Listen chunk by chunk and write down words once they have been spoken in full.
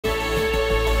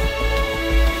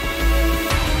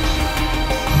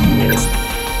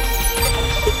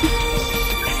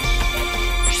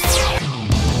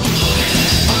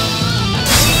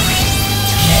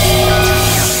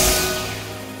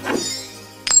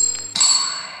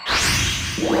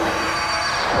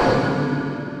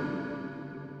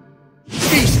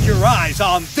eyes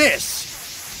on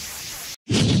this!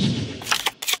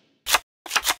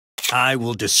 I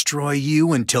will destroy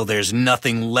you until there's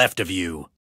nothing left of you.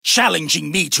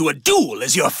 Challenging me to a duel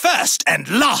is your first and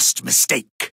last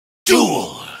mistake.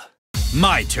 Duel!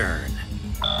 My turn.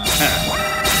 I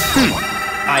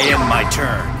end my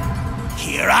turn.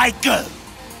 Here I go.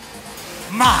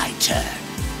 My turn.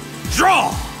 Draw!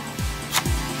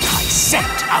 I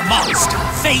set a monster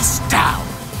face down.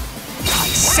 I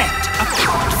set a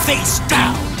card face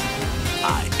down.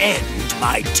 I end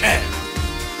my turn.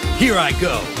 Here I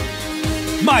go.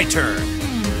 My turn.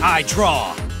 I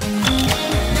draw.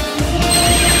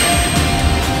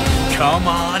 Come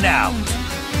on out.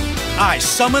 I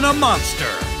summon a monster.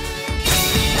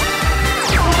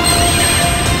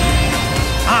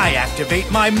 I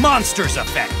activate my monster's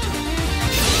effect.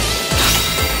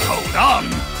 Hold on.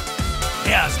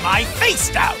 Here's my face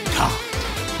down card.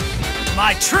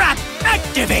 My trap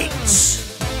activates.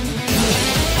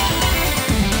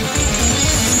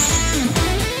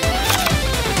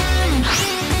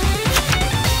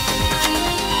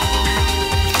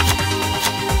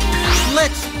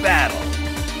 Let's battle.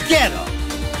 Get him.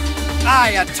 I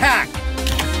attack.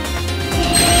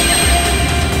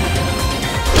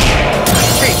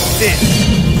 Take this.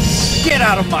 Get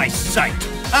out of my sight.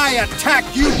 I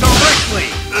attack you directly.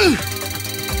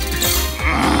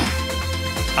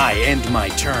 I end my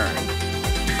turn.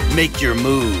 Make your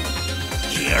move.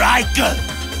 Here I go.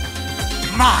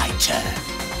 My turn.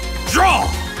 Draw.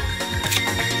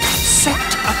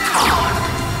 Set a card.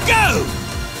 Go!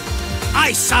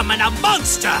 I summon a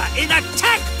monster in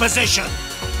attack position.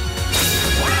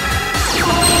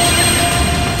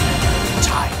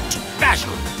 Time to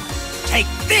battle. Take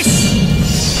this.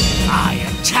 I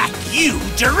attack you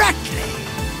directly.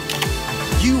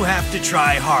 You have to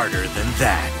try harder than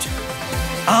that.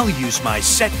 I'll use my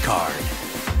set card.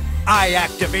 I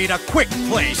activate a quick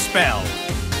play spell.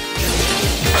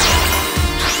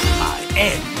 I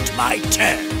end my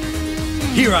turn.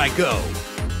 Here I go.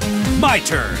 My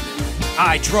turn.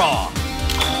 I draw.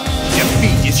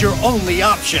 Defeat is your only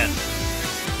option.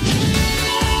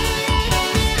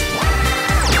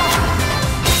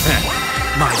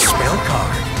 My spell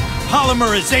card.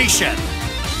 Polymerization.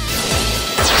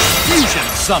 Fusion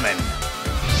summon.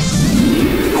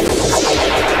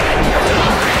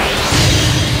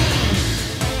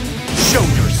 Show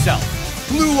yourself.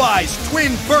 Blue Eyes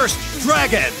Twin Burst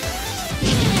Dragon.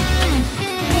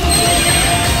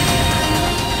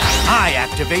 I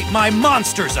activate my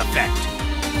monster's effect.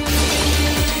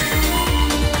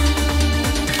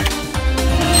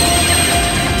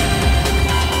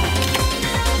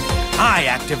 I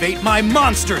activate my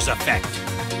monster's effect.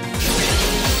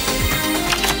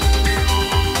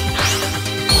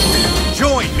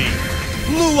 Join me,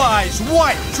 Blue Eyes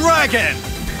White Dragon!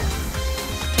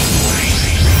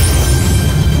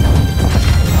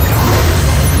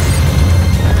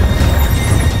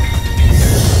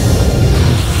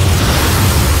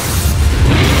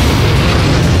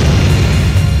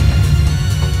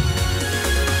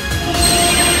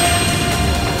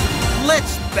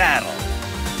 Let's battle!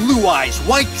 Blue Eyes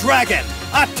White Dragon,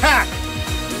 attack!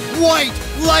 White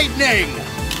Lightning!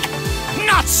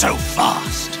 Not so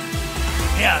fast!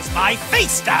 Here's my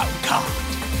face down card.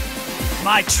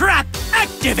 My trap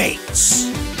activates!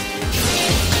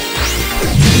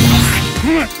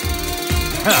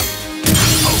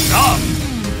 Hold on!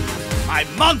 My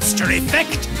monster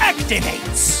effect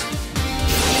activates!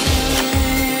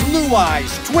 Blue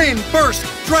Eyes Twin Burst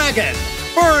Dragon,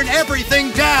 burn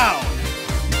everything down!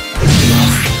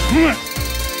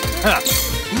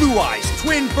 Blue Eyes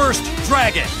Twin Burst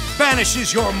Dragon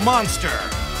banishes your monster.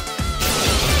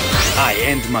 I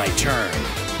end my turn.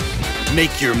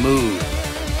 Make your move.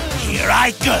 Here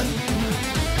I go.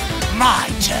 My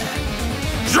turn.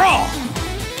 Draw.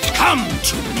 Come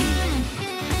to me.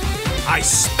 I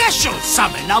special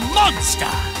summon a monster.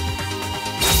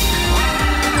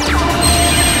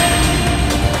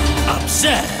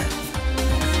 Observe.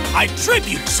 I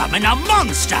tribute summon a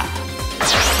monster.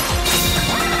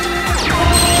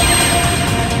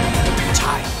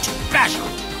 Time to battle.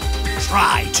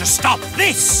 Try to stop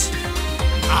this.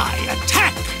 I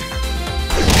attack.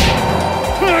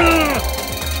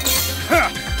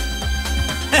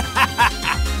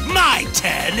 My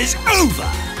turn is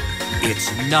over. It's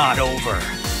not over.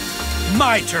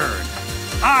 My turn.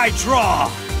 I draw.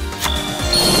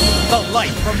 The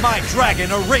light from my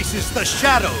dragon erases the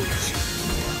shadows.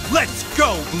 Let's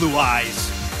go, Blue Eyes.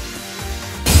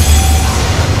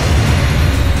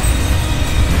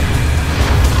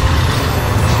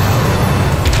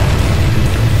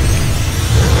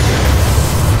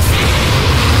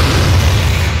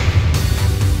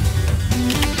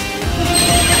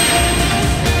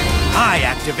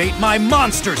 my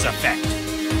monster's effect.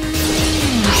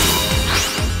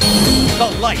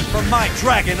 The light from my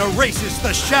dragon erases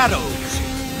the shadows.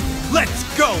 Let's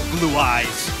go, Blue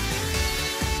Eyes!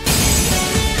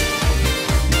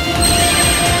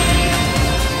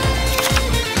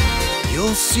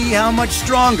 You'll see how much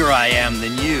stronger I am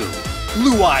than you.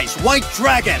 Blue Eyes, White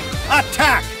Dragon,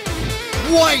 attack!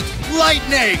 White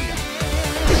Lightning!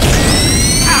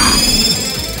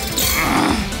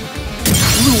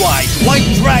 Blue Eyes,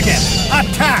 White Dragon,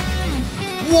 attack!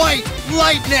 White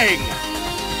Lightning!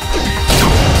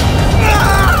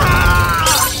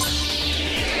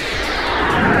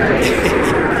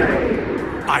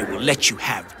 I will let you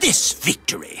have this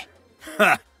victory.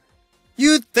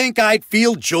 You'd think I'd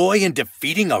feel joy in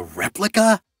defeating a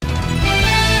replica?